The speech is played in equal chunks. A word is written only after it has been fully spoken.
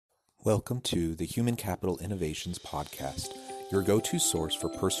Welcome to the Human Capital Innovations Podcast, your go-to source for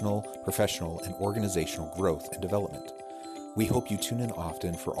personal, professional, and organizational growth and development. We hope you tune in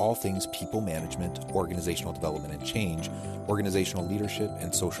often for all things people management, organizational development and change, organizational leadership,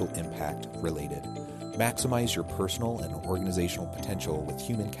 and social impact related. Maximize your personal and organizational potential with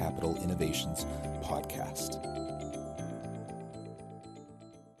Human Capital Innovations Podcast.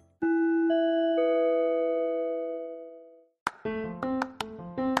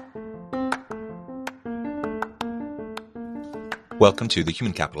 Welcome to the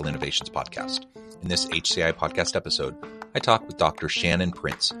Human Capital Innovations Podcast. In this HCI podcast episode, I talk with Dr. Shannon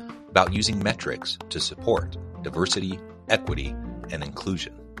Prince about using metrics to support diversity, equity, and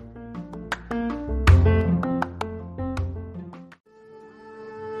inclusion.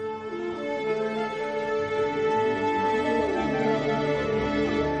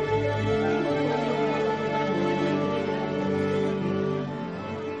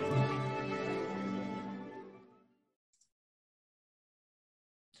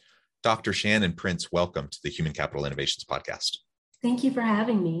 Dr. Shannon Prince, welcome to the Human Capital Innovations Podcast. Thank you for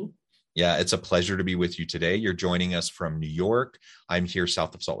having me. Yeah, it's a pleasure to be with you today. You're joining us from New York. I'm here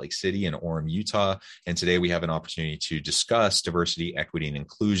south of Salt Lake City in Orem, Utah. And today we have an opportunity to discuss diversity, equity, and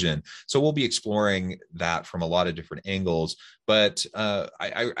inclusion. So we'll be exploring that from a lot of different angles. But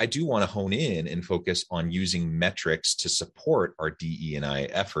I do want to hone in and focus on using metrics to support our DE&I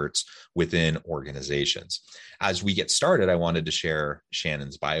efforts within organizations. As we get started, I wanted to share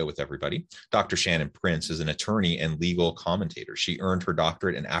Shannon's bio with everybody. Dr. Shannon Prince is an attorney and legal commentator. She earned her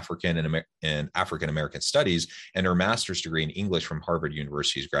doctorate in African American Studies and her master's degree in English from Harvard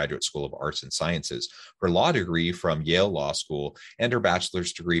University's Graduate School of Arts and Sciences, her law degree from Yale Law School, and her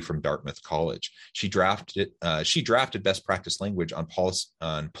bachelor's degree from Dartmouth College. She drafted best practice language on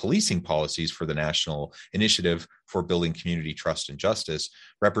policing policies for the National Initiative for Building Community Trust and Justice,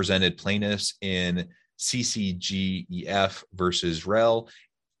 represented plaintiffs in CCGEF versus REL,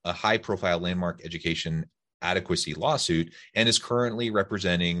 a high-profile landmark education adequacy lawsuit, and is currently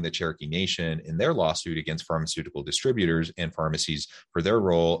representing the Cherokee Nation in their lawsuit against pharmaceutical distributors and pharmacies for their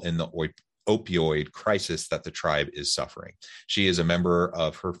role in the opioid crisis that the tribe is suffering. She is a member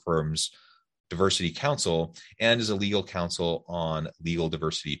of her firm's Diversity Council and is a legal counsel on Legal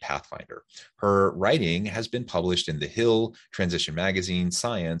Diversity Pathfinder. Her writing has been published in The Hill, Transition Magazine,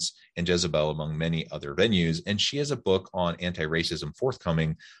 Science, and Jezebel, among many other venues, and she has a book on anti-racism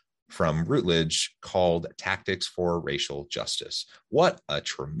forthcoming from Routledge called Tactics for Racial Justice. What a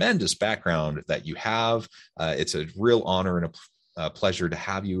tremendous background that you have. It's a real honor and a pleasure to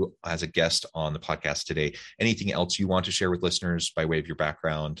have you as a guest on the podcast today. Anything else you want to share with listeners by way of your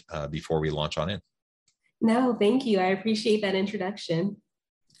background before we launch on in? No, thank you. I appreciate that introduction.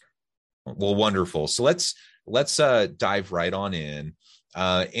 Well, wonderful. So let's dive right on in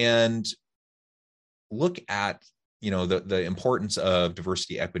and look at the importance of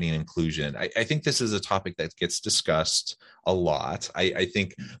diversity, equity, and inclusion. I think this is a topic that gets discussed a lot. I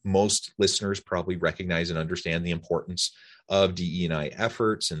think most listeners probably recognize and understand the importance of DE&I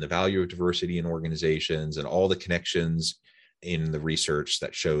efforts and the value of diversity in organizations and all the connections in the research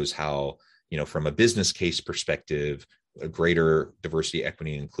that shows how, from a business case perspective, a greater diversity,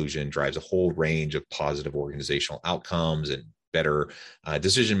 equity, and inclusion drives a whole range of positive organizational outcomes and better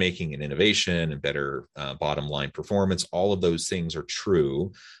decision-making and innovation and better bottom line performance. All of those things are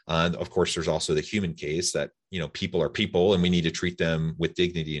true. Of course, there's also the human case that, people are people and we need to treat them with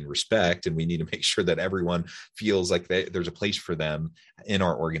dignity and respect. And we need to make sure that everyone feels like there's a place for them in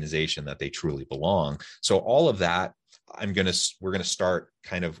our organization, that they truly belong. So all of that, we're going to start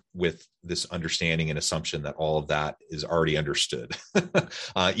kind of with this understanding and assumption that all of that is already understood,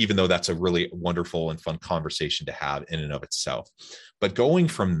 even though that's a really wonderful and fun conversation to have in and of itself. But going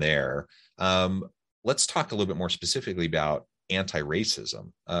from there, let's talk a little bit more specifically about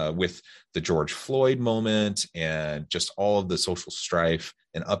anti-racism with the George Floyd moment and just all of the social strife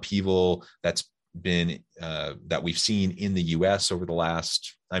and upheaval that's been that we've seen in the U.S. over the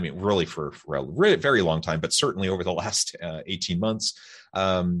last, really for a very long time, but certainly over the last 18 months,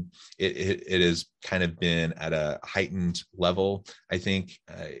 it has kind of been at a heightened level. I think,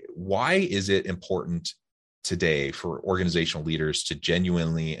 why is it important today for organizational leaders to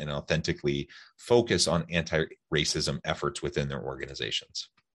genuinely and authentically focus on anti-racism efforts within their organizations?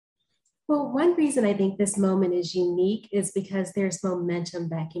 Well, one reason I think this moment is unique is because there's momentum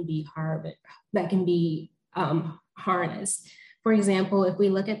that can be harnessed. For example, if we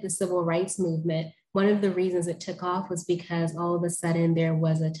look at the civil rights movement, one of the reasons it took off was because all of a sudden there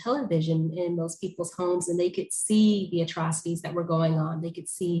was a television in most people's homes and they could see the atrocities that were going on. They could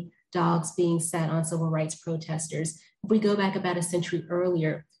see dogs being set on civil rights protesters. If we go back about a century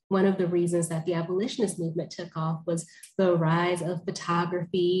earlier, one of the reasons that the abolitionist movement took off was the rise of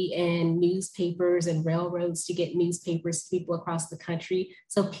photography and newspapers and railroads to get newspapers to people across the country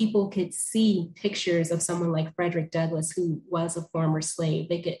so people could see pictures of someone like Frederick Douglass, who was a former slave.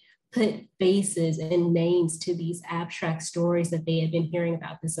 They could put faces and names to these abstract stories that they had been hearing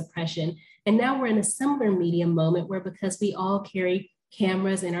about this oppression. And now we're in a similar media moment where, because we all carry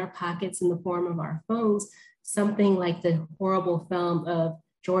cameras in our pockets in the form of our phones, something like the horrible film of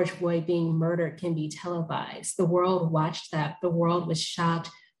George Floyd being murdered can be televised. The world watched that. The world was shocked.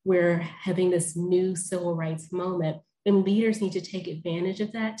 We're having this new civil rights moment, and leaders need to take advantage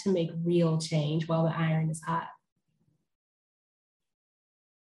of that to make real change while the iron is hot.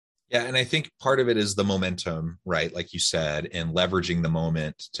 Yeah, and I think part of it is the momentum, right? Like you said, and leveraging the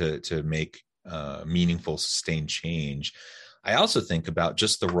moment to make meaningful, sustained change. I also think about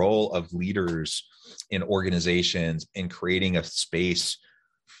just the role of leaders in organizations in creating a space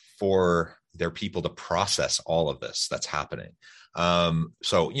for their people to process all of this that's happening.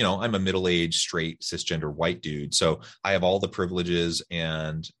 So, I'm a middle-aged, straight, cisgender white dude. So I have all the privileges,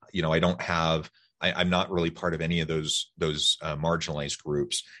 and, I'm not really part of any of those marginalized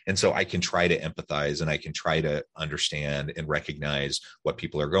groups. And so I can try to empathize and I can try to understand and recognize what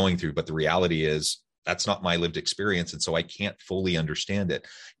people are going through. But the reality is that's not my lived experience. And so I can't fully understand it.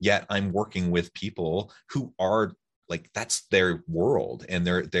 Yet I'm working with people who are like, that's their world. And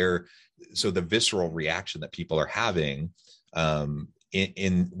so the visceral reaction that people are having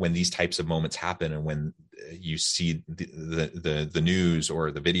in when these types of moments happen, and when you see the news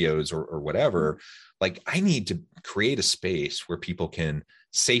or the videos or whatever, like, I need to create a space where people can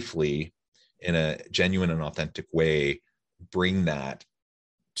safely, in a genuine and authentic way, bring that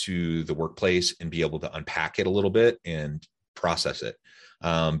to the workplace and be able to unpack it a little bit and process it.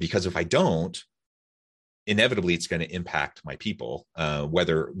 Because if I don't, inevitably it's going to impact my people,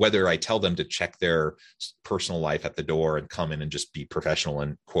 whether I tell them to check their personal life at the door and come in and just be professional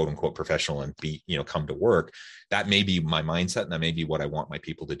and quote unquote professional and be, come to work. That may be my mindset, and that may be what I want my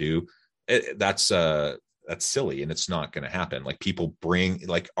people to do. That's silly, and it's not going to happen. Like, people bring,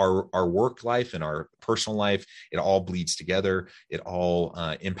 like, our work life and our personal life, it all bleeds together. It all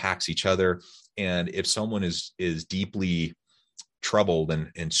impacts each other. And if someone is deeply troubled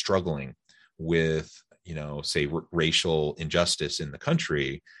and struggling with, say, racial injustice in the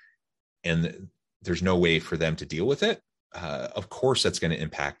country, and there's no way for them to deal with it, of course that's going to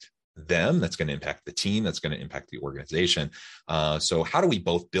impact them, that's going to impact the team, that's going to impact the organization. So how do we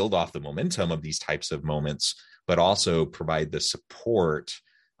both build off the momentum of these types of moments, but also provide the support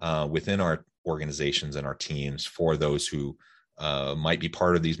within our organizations and our teams for those who might be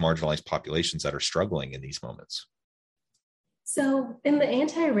part of these marginalized populations that are struggling in these moments? So in the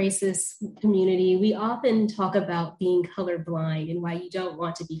anti-racist community, we often talk about being colorblind and why you don't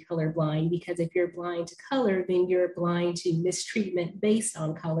want to be colorblind, because if you're blind to color, then you're blind to mistreatment based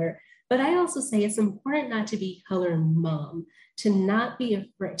on color. But I also say it's important not to be color mum, to not be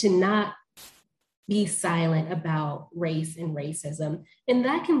afraid, to not be silent about race and racism. And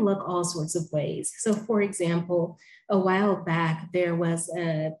that can look all sorts of ways. So for example, a while back, there was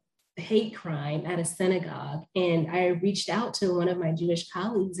a hate crime at a synagogue. And I reached out to one of my Jewish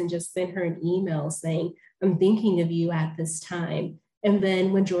colleagues and just sent her an email saying, I'm thinking of you at this time. And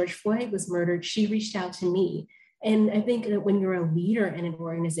then when George Floyd was murdered, she reached out to me. And I think that when you're a leader in an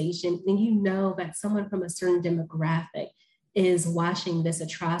organization, and you know that someone from a certain demographic is watching this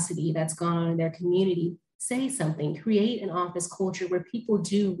atrocity that's gone on in their community, say something, create an office culture where people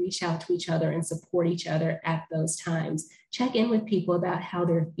do reach out to each other and support each other at those times. Check in with people about how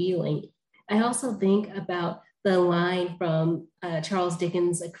they're feeling. I also think about the line from Charles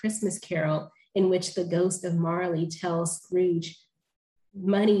Dickens' A Christmas Carol, in which the ghost of Marley tells Scrooge,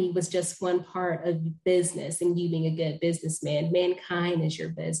 money was just one part of business and you being a good businessman. Mankind is your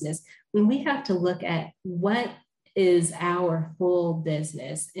business. When we have to look at what is our full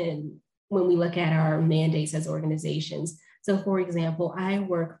business, and when we look at our mandates as organizations. So for example, I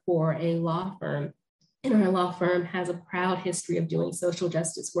work for a law firm, and our law firm has a proud history of doing social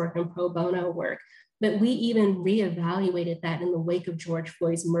justice work and pro bono work. But we even reevaluated that in the wake of George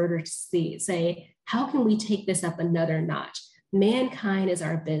Floyd's murder to say, how can we take this up another notch? Mankind is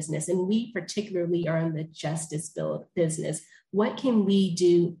our business, and we particularly are in the justice business. What can we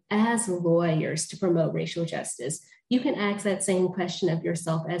do as lawyers to promote racial justice? You can ask that same question of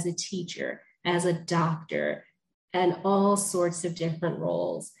yourself as a teacher, as a doctor, and all sorts of different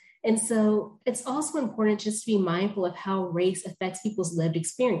roles. And so it's also important just to be mindful of how race affects people's lived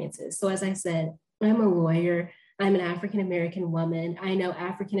experiences. So as I said, I'm a lawyer, I'm an African-American woman, I know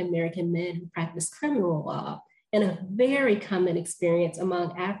African-American men who practice criminal law. And a very common experience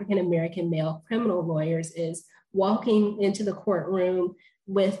among African American male criminal lawyers is walking into the courtroom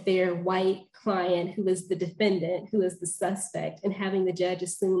with their white client, who is the defendant, who is the suspect, and having the judge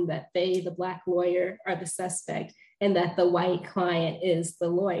assume that they, the Black lawyer, are the suspect and that the white client is the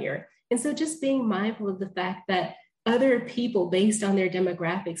lawyer. And so just being mindful of the fact that other people, based on their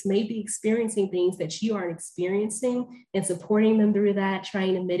demographics, may be experiencing things that you aren't experiencing, and supporting them through that,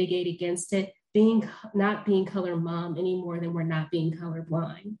 trying to mitigate against it, not being color mom any more than we're not being color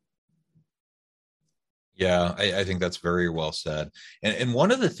blind. Yeah, I think that's very well said. And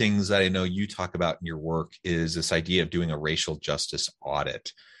one of the things that I know you talk about in your work is this idea of doing a racial justice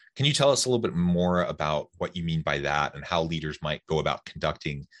audit. Can you tell us a little bit more about what you mean by that and how leaders might go about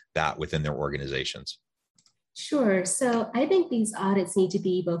conducting that within their organizations? Sure. So I think these audits need to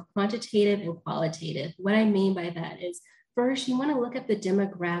be both quantitative and qualitative. What I mean by that is, first, you want to look at the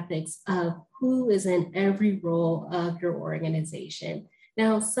demographics of who is in every role of your organization.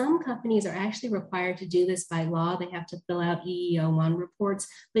 Now, some companies are actually required to do this by law. They have to fill out EEO-1 reports.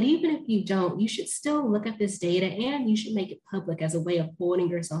 But even if you don't, you should still look at this data, and you should make it public as a way of holding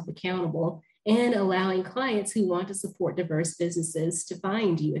yourself accountable and allowing clients who want to support diverse businesses to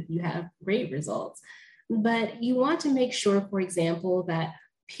find you if you have great results. But you want to make sure, for example, that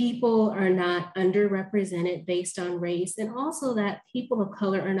people are not underrepresented based on race, and also that people of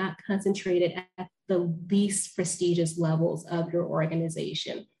color are not concentrated at the least prestigious levels of your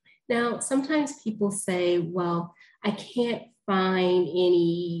organization. Now, sometimes people say, well, I can't find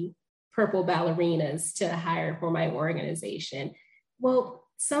any purple ballerinas to hire for my organization. Well,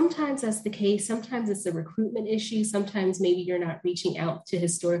 sometimes that's the case. Sometimes it's a recruitment issue. Sometimes maybe you're not reaching out to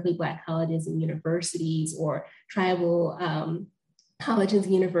historically Black colleges and universities, or tribal colleges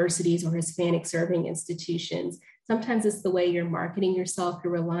and universities, or Hispanic serving institutions. Sometimes it's the way you're marketing yourself.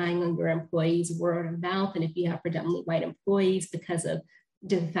 You're relying on your employees' word of mouth. And if you have predominantly white employees, because of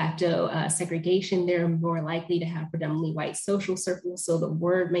de facto segregation, they're more likely to have predominantly white social circles. So the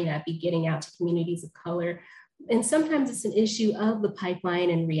word may not be getting out to communities of color. And sometimes it's an issue of the pipeline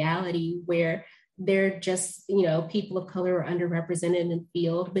and reality, where they're just, people of color are underrepresented in the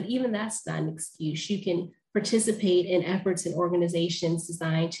field. But even that's not an excuse. You can participate in efforts and organizations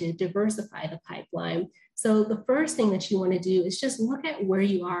designed to diversify the pipeline. So the first thing that you want to do is just look at where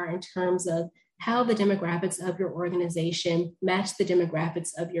you are in terms of how the demographics of your organization match the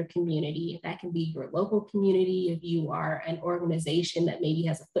demographics of your community. That can be your local community if you are an organization that maybe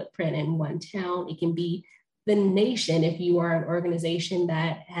has a footprint in one town. It can be the nation if you are an organization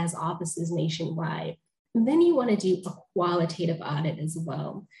that has offices nationwide. And then you want to do a qualitative audit as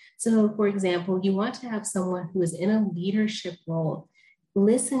well. So, for example, you want to have someone who is in a leadership role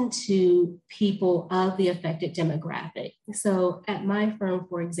listen to people of the affected demographic. So at my firm,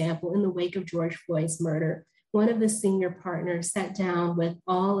 for example, in the wake of George Floyd's murder, one of the senior partners sat down with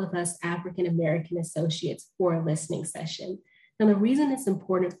all of us African American associates for a listening session. Now, the reason it's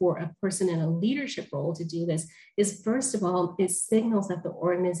important for a person in a leadership role to do this is, first of all, it signals that the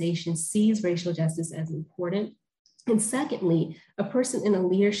organization sees racial justice as important. And secondly, a person in a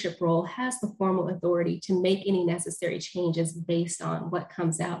leadership role has the formal authority to make any necessary changes based on what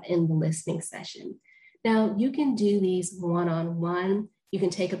comes out in the listening session. Now, you can do these one-on-one. You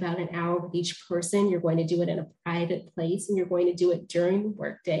can take about an hour with each person. You're going to do it in a private place, and you're going to do it during the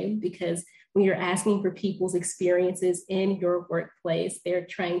workday, because when you're asking for people's experiences in your workplace, they're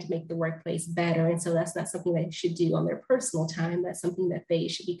trying to make the workplace better. And so that's not something that you should do on their personal time. That's something that they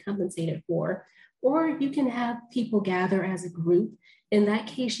should be compensated for. Or you can have people gather as a group. In that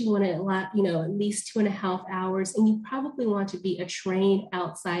case, you want to allot, at least 2.5 hours, and you probably want to be a trained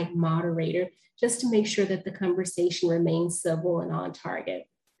outside moderator just to make sure that the conversation remains civil and on target.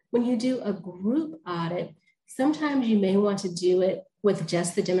 When you do a group audit, sometimes you may want to do it with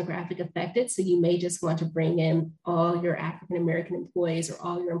just the demographic affected. So you may just want to bring in all your African American employees or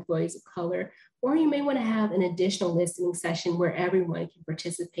all your employees of color, or you may want to have an additional listening session where everyone can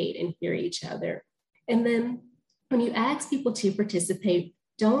participate and hear each other. And then when you ask people to participate,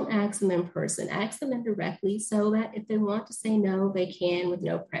 don't ask them in person, ask them indirectly, so that if they want to say no, they can with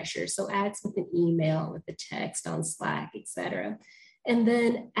no pressure. So ask with an email, with a text on Slack, etc. And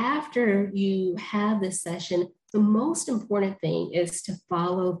then after you have this session, the most important thing is to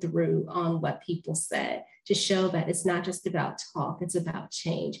follow through on what people said, to show that it's not just about talk, it's about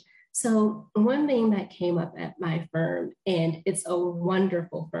change. So one thing that came up at my firm, and it's a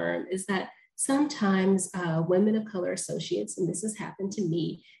wonderful firm, is that sometimes women of color associates, and this has happened to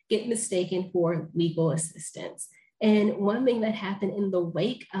me, get mistaken for legal assistants. And one thing that happened in the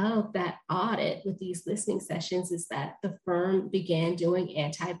wake of that audit with these listening sessions is that the firm began doing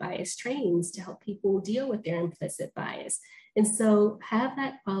anti-bias trainings to help people deal with their implicit bias. And so have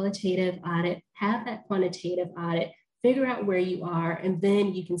that qualitative audit, have that quantitative audit, figure out where you are, and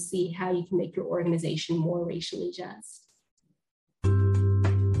then you can see how you can make your organization more racially just.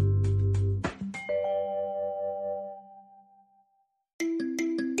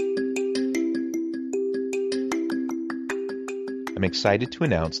 I'm excited to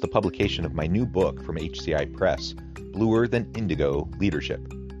announce the publication of my new book from HCI Press, Bluer Than Indigo Leadership: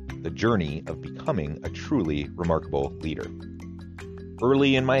 The Journey of Becoming a Truly Remarkable Leader.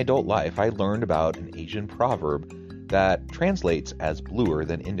 Early in my adult life, I learned about an Asian proverb that translates as bluer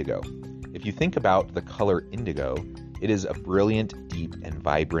than indigo. If you think about the color indigo, it is a brilliant, deep, and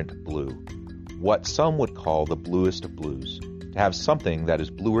vibrant blue, what some would call the bluest of blues. To have something that is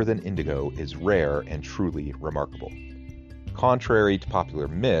bluer than indigo is rare and truly remarkable. Contrary to popular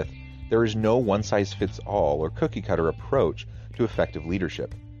myth, there is no one-size-fits-all or cookie-cutter approach to effective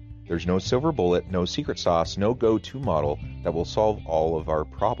leadership. There's no silver bullet, no secret sauce, no go-to model that will solve all of our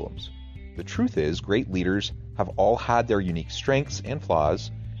problems. The truth is, great leaders have all had their unique strengths and flaws,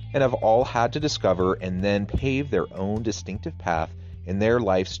 and have all had to discover and then pave their own distinctive path in their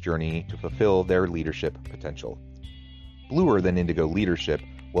life's journey to fulfill their leadership potential. Bluer Than Indigo Leadership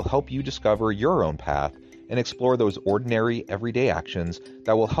will help you discover your own path and explore those ordinary, everyday actions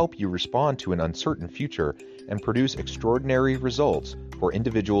that will help you respond to an uncertain future and produce extraordinary results for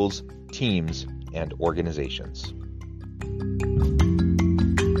individuals, teams, and organizations.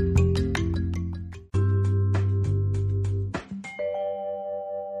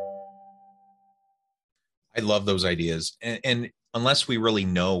 I love those ideas. And unless we really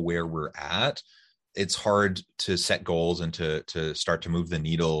know where we're at, it's hard to set goals and to start to move the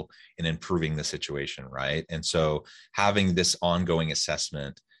needle in improving the situation, right? And so having this ongoing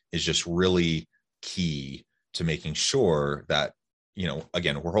assessment is just really key to making sure that,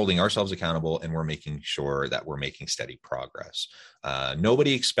 again, we're holding ourselves accountable and we're making sure that we're making steady progress.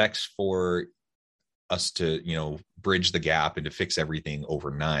 Nobody expects for us to, bridge the gap and to fix everything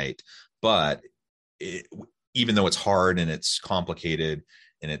overnight, but even though it's hard and it's complicated,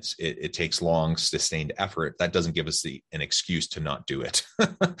 and it takes long, sustained effort, that doesn't give us an excuse to not do it.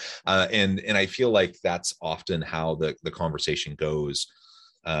 And I feel like that's often how the conversation goes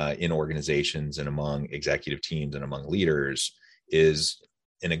in organizations and among executive teams and among leaders, is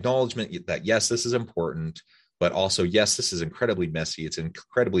an acknowledgement that, yes, this is important, but also, yes, this is incredibly messy. It's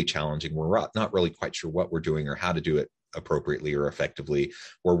incredibly challenging. We're not really quite sure what we're doing or how to do it appropriately or effectively.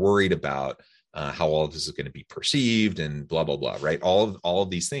 We're worried about how all of this is going to be perceived and blah, blah, blah, right? All of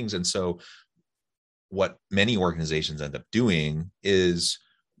these things. And so what many organizations end up doing is,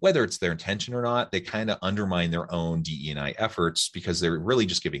 whether it's their intention or not, they kind of undermine their own DE&I efforts because they're really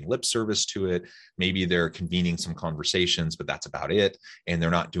just giving lip service to it. Maybe they're convening some conversations, but that's about it. And they're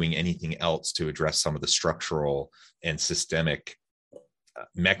not doing anything else to address some of the structural and systemic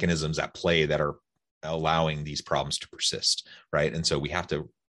mechanisms at play that are allowing these problems to persist, right? And so we have to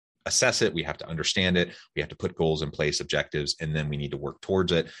assess it, we have to understand it, we have to put goals in place, objectives, and then we need to work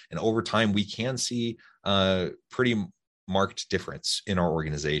towards it. And over time, we can see pretty marked difference in our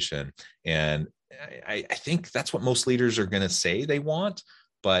organization. And I think that's what most leaders are going to say they want,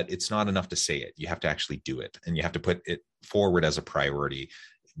 but it's not enough to say it. You have to actually do it, and you have to put it forward as a priority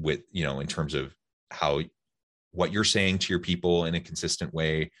with, in terms of what you're saying to your people in a consistent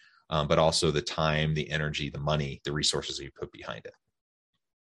way, but also the time, the energy, the money, the resources that you put behind it.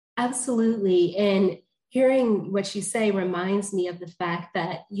 Absolutely. And hearing what you say reminds me of the fact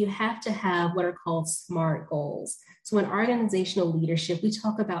that you have to have what are called SMART goals. So in organizational leadership, we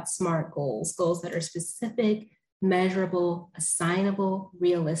talk about SMART goals, goals that are specific, measurable, assignable,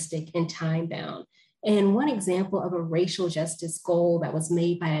 realistic, and time-bound. And one example of a racial justice goal that was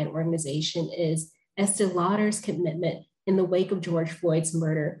made by an organization is Estee Lauder's commitment in the wake of George Floyd's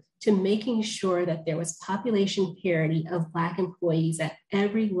murder to making sure that there was population parity of Black employees at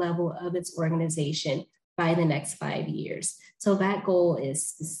every level of its organization by the next 5 years. So that goal is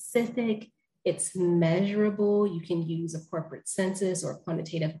specific, it's measurable. You can use a corporate census or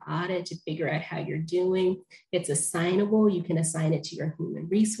quantitative audit to figure out how you're doing. It's assignable. You can assign it to your human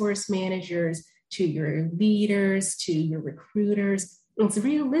resource managers, to your leaders, to your recruiters. It's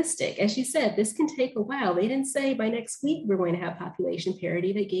realistic. As you said, this can take a while. They didn't say by next week we're going to have population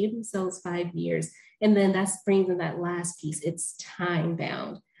parity. They gave themselves 5 years. And then that brings in that last piece. It's time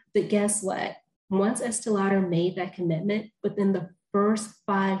bound. But guess what? Once Estee Lauder made that commitment, within the first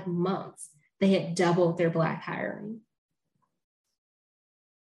 5 months, they had doubled their Black hiring.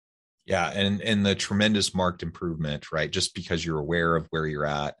 Yeah, and the tremendous marked improvement, right? Just because you're aware of where you're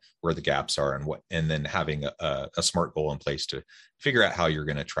at, where the gaps are, and then having a smart goal in place to figure out how you're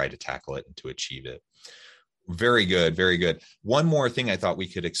going to try to tackle it and to achieve it. Very good, very good. One more thing I thought we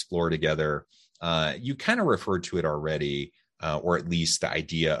could explore together. You kind of referred to it already, or at least the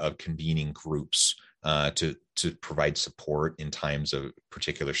idea of convening groups to provide support in times of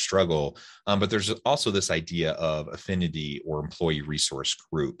particular struggle. But there's also this idea of affinity or employee resource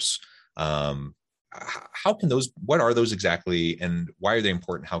groups. How can those? What are those exactly, and why are they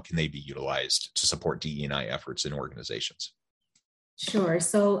important? How can they be utilized to support DE&I efforts in organizations? Sure.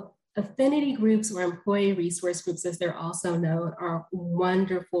 So affinity groups or employee resource groups, as they're also known, are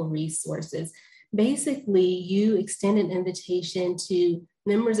wonderful resources. Basically, you extend an invitation to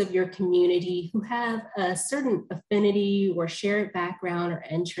members of your community who have a certain affinity or shared background or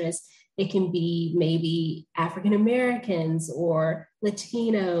interest. It can be maybe African Americans or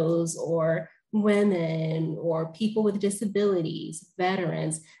Latinos or women or people with disabilities,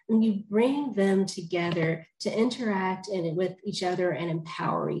 veterans, and you bring them together to interact with each other and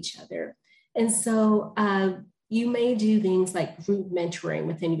empower each other. And so you may do things like group mentoring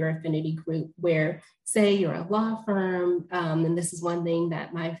within your affinity group, where, say, you're a law firm, and this is one thing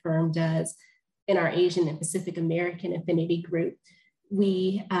that my firm does in our Asian and Pacific American affinity group.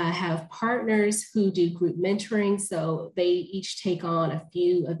 We have partners who do group mentoring. So they each take on a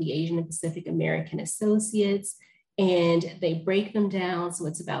few of the Asian and Pacific American associates, and they break them down. So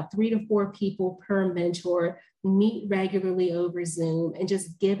it's about 3 to 4 people per mentor, meet regularly over Zoom, and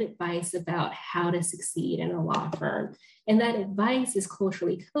just give advice about how to succeed in a law firm. And that advice is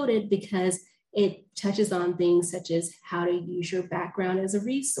culturally coded because it touches on things such as how to use your background as a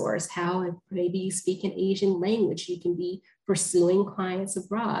resource, how, if maybe you speak an Asian language, you can be pursuing clients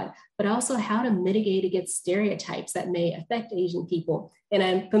abroad, but also how to mitigate against stereotypes that may affect Asian people. And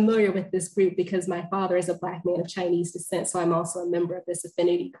I'm familiar with this group because my father is a Black man of Chinese descent, so I'm also a member of this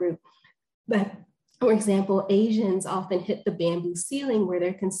affinity group. But for example, Asians often hit the bamboo ceiling where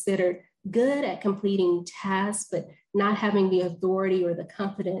they're considered good at completing tasks, but not having the authority or the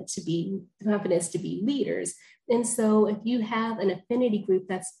confidence to be leaders. And so if you have an affinity group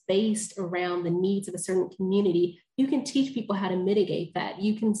that's based around the needs of a certain community, you can teach people how to mitigate that.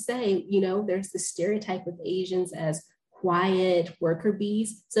 You can say, there's the stereotype of Asians as quiet worker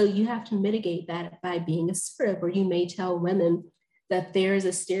bees. So you have to mitigate that by being assertive, or you may tell women that there's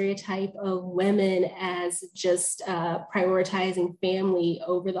a stereotype of women as just prioritizing family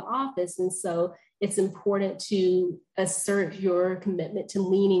over the office. And so it's important to assert your commitment to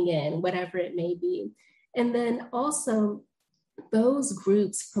leaning in, whatever it may be. And then also, those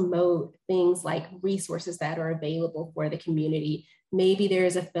groups promote things like resources that are available for the community. Maybe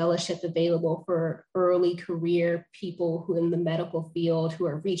there's a fellowship available for early career people who in the medical field who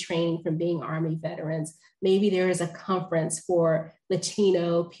are retraining from being Army veterans. Maybe there is a conference for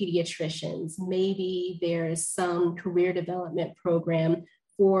Latino pediatricians. Maybe there is some career development program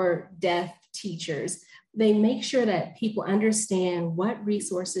for deaf teachers. They make sure that people understand what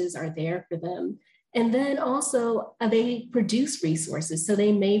resources are there for them. And then also they produce resources. So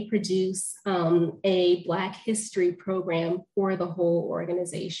they may produce a Black history program for the whole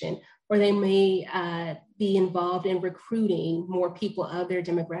organization, or they may be involved in recruiting more people of their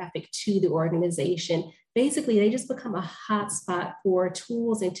demographic to the organization. Basically, they just become a hotspot for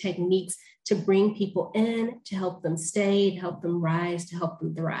tools and techniques to bring people in, to help them stay, to help them rise, to help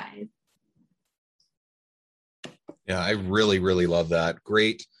them thrive. Yeah, I really, really love that.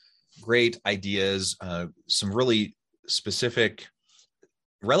 Great ideas, some really specific,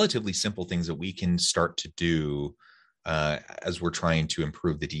 relatively simple things that we can start to do as we're trying to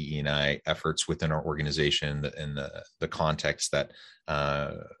improve the DE&I efforts within our organization and the context that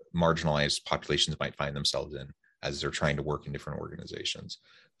marginalized populations might find themselves in as they're trying to work in different organizations.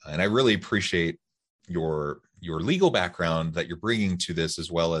 And I really appreciate your legal background that you're bringing to this,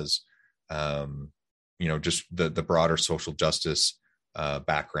 as well as just the broader social justice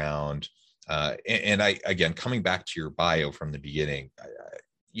background. And I, again, coming back to your bio from the beginning,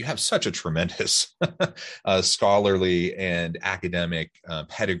 you have such a tremendous scholarly and academic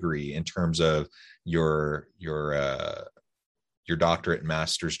pedigree in terms of your doctorate and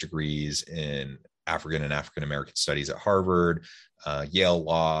master's degrees in African and African American studies at Harvard, Yale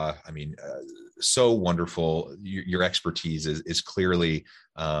Law. I mean, so wonderful. Your expertise is clearly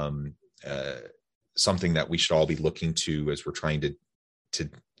something that we should all be looking to as we're trying to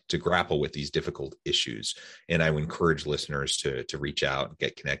grapple with these difficult issues. And I would encourage listeners to reach out and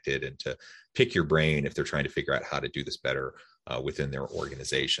get connected and to pick your brain if they're trying to figure out how to do this better within their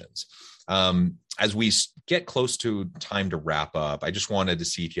organizations. As we get close to time to wrap up, I just wanted to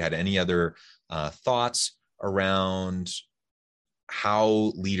see if you had any other thoughts around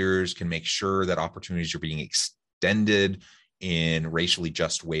how leaders can make sure that opportunities are being extended in racially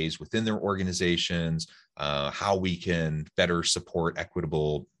just ways within their organizations, how we can better support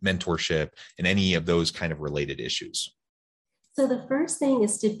equitable mentorship, and any of those kind of related issues. So the first thing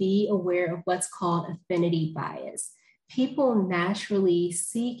is to be aware of what's called affinity bias. People naturally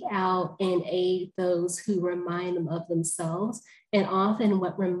seek out and aid those who remind them of themselves. And often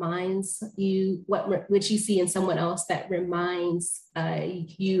what reminds you, what you see in someone else that reminds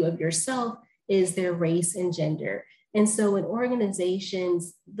you of yourself is their race and gender. And so in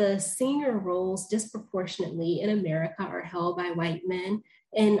organizations, the senior roles disproportionately in America are held by white men.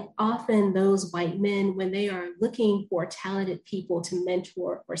 And often those white men, when they are looking for talented people to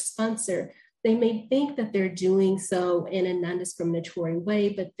mentor or sponsor, they may think that they're doing so in a non-discriminatory way,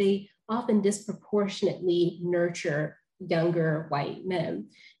 but they often disproportionately nurture younger white men.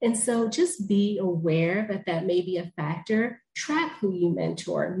 And so just be aware that that may be a factor. Track who you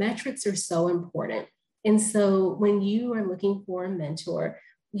mentor. Metrics are so important. And so when you are looking for a mentor,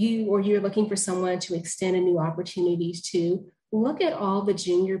 you're looking for someone to extend a new opportunities to, look at all the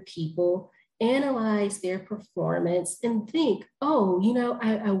junior people, analyze their performance, and think, oh,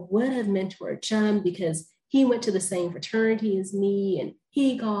 I would have mentored John because he went to the same fraternity as me, and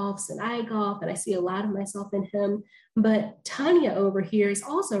he golfs and I golf, and I see a lot of myself in him. But Tanya over here is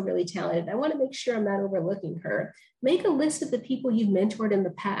also really talented. I want to make sure I'm not overlooking her. Make a list of the people you've mentored in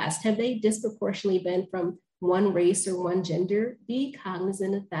the past. Have they disproportionately been from one race or one gender? Be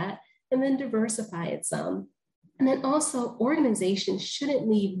cognizant of that, and then diversify it some. And then also, organizations shouldn't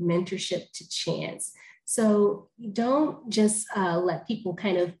leave mentorship to chance. So don't just let people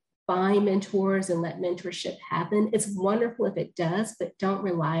kind of find mentors and let mentorship happen. It's wonderful if it does, but don't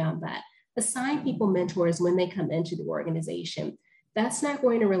rely on that. Assign people mentors when they come into the organization. That's not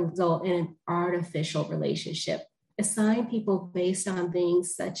going to result in an artificial relationship. Assign people based on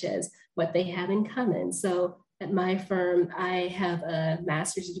things such as what they have in common. So at my firm, I have a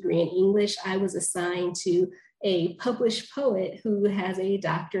master's degree in English. I was assigned to a published poet who has a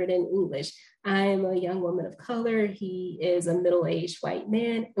doctorate in English. I'm a young woman of color. He is a middle-aged white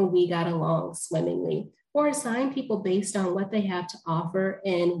man, and we got along swimmingly. Or assign people based on what they have to offer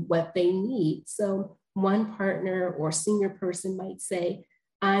and what they need. So one partner or senior person might say,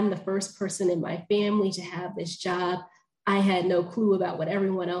 I'm the first person in my family to have this job. I had no clue about what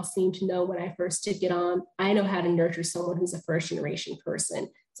everyone else seemed to know when I first took it on. I know how to nurture someone who's a first generation person.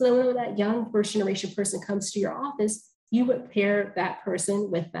 So then when that young first generation person comes to your office, you would pair that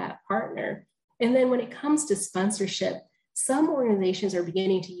person with that partner. And then when it comes to sponsorship, some organizations are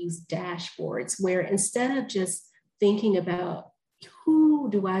beginning to use dashboards where instead of just thinking about who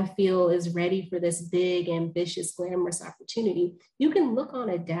do I feel is ready for this big, ambitious, glamorous opportunity, you can look on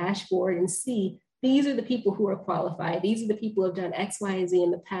a dashboard and see these are the people who are qualified. These are the people who have done X, Y, and Z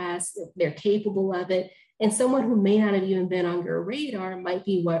in the past. They're capable of it. And someone who may not have even been on your radar might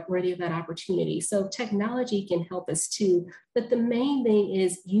be worthy of that opportunity. So technology can help us too. But the main thing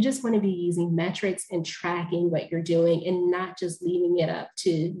is you just want to be using metrics and tracking what you're doing and not just leaving it up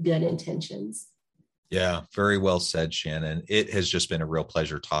to good intentions. Yeah, very well said, Shannon. It has just been a real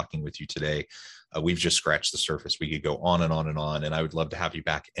pleasure talking with you today. We've just scratched the surface. We could go on and on and on, and I would love to have you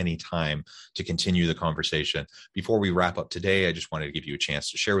back anytime to continue the conversation. Before we wrap up today, I just wanted to give you a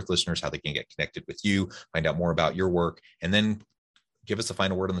chance to share with listeners how they can get connected with you, find out more about your work, and then give us a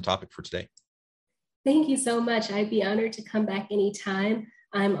final word on the topic for today. Thank you so much. I'd be honored to come back anytime.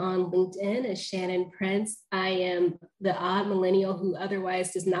 I'm on LinkedIn as Shannon Prince. I am the odd millennial who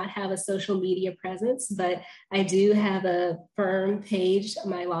otherwise does not have a social media presence, but I do have a firm page,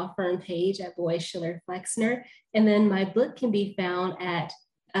 my law firm page at Boyce Schiller Flexner. And then my book can be found at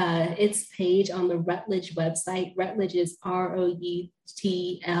its page on the Rutledge website. Rutledge is ROUTLEDGE.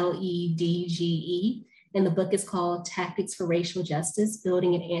 And the book is called Tactics for Racial Justice,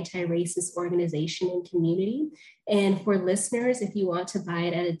 Building an Anti-Racist Organization and Community. And for listeners, if you want to buy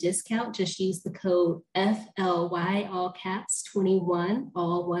it at a discount, just use the code FLY, all caps, 21,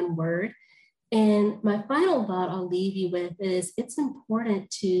 all one word. And my final thought I'll leave you with is it's important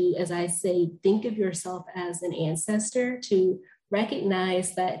to, as I say, think of yourself as an ancestor, to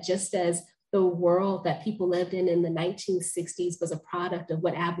recognize that just as the world that people lived in the 1960s was a product of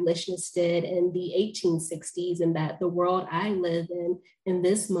what abolitionists did in the 1860s, and that the world I live in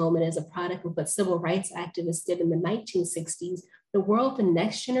this moment is a product of what civil rights activists did in the 1960s. The world the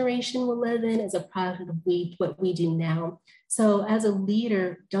next generation will live in is a product of what we do now. So as a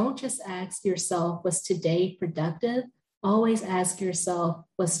leader, don't just ask yourself, was today productive? always ask yourself,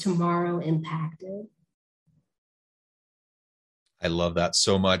 was tomorrow impacted? I love that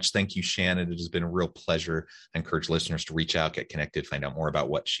so much. Thank you, Shannon. It has been a real pleasure. I encourage listeners to reach out, get connected, find out more about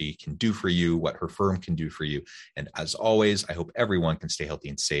what she can do for you, what her firm can do for you. And as always, I hope everyone can stay healthy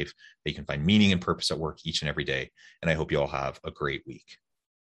and safe, that you can find meaning and purpose at work each and every day. And I hope you all have a great week.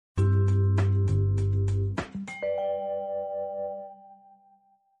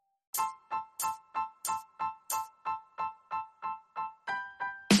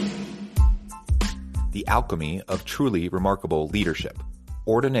 The alchemy of truly remarkable leadership.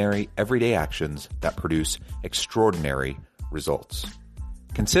 Ordinary, everyday actions that produce extraordinary results.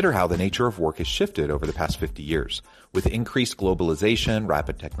 Consider how the nature of work has shifted over the past 50 years. With increased globalization,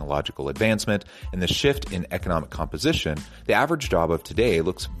 rapid technological advancement, and the shift in economic composition, the average job of today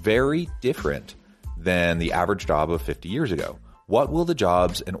looks very different than the average job of 50 years ago. What will the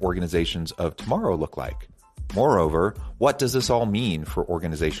jobs and organizations of tomorrow look like? Moreover, what does this all mean for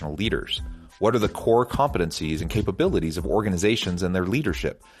organizational leaders? What are the core competencies and capabilities of organizations and their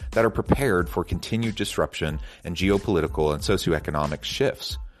leadership that are prepared for continued disruption and geopolitical and socioeconomic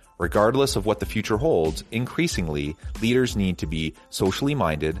shifts? Regardless of what the future holds, increasingly, leaders need to be socially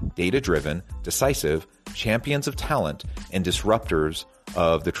minded, data-driven, decisive, champions of talent, and disruptors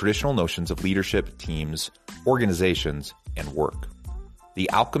of the traditional notions of leadership, teams, organizations, and work. The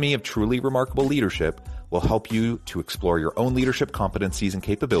alchemy of truly remarkable leadership will help you to explore your own leadership competencies and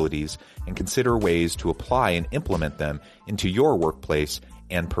capabilities and consider ways to apply and implement them into your workplace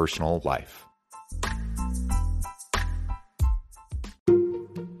and personal life.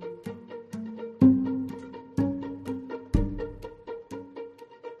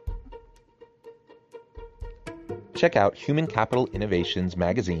 Check out Human Capital Innovations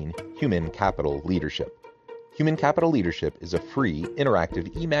magazine, Human Capital Leadership. Human Capital Leadership is a free,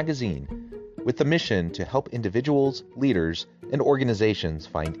 interactive e-magazine with the mission to help individuals, leaders, and organizations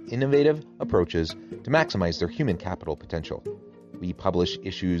find innovative approaches to maximize their human capital potential. We publish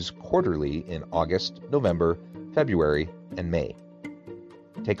issues quarterly in August, November, February, and May.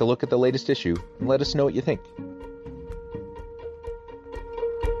 Take a look at the latest issue and let us know what you think.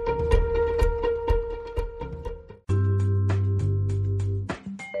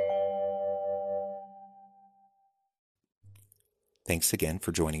 Thanks again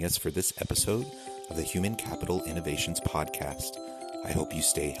for joining us for this episode of the Human Capital Innovations Podcast. I hope you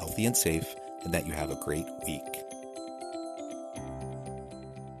stay healthy and safe and that you have a great week.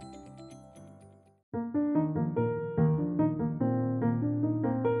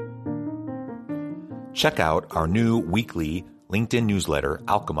 Check out our new weekly LinkedIn newsletter,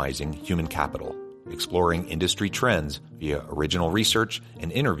 Alchemizing Human Capital, exploring industry trends via original research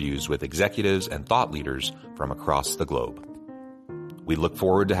and interviews with executives and thought leaders from across the globe. We look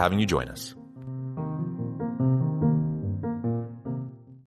forward to having you join us.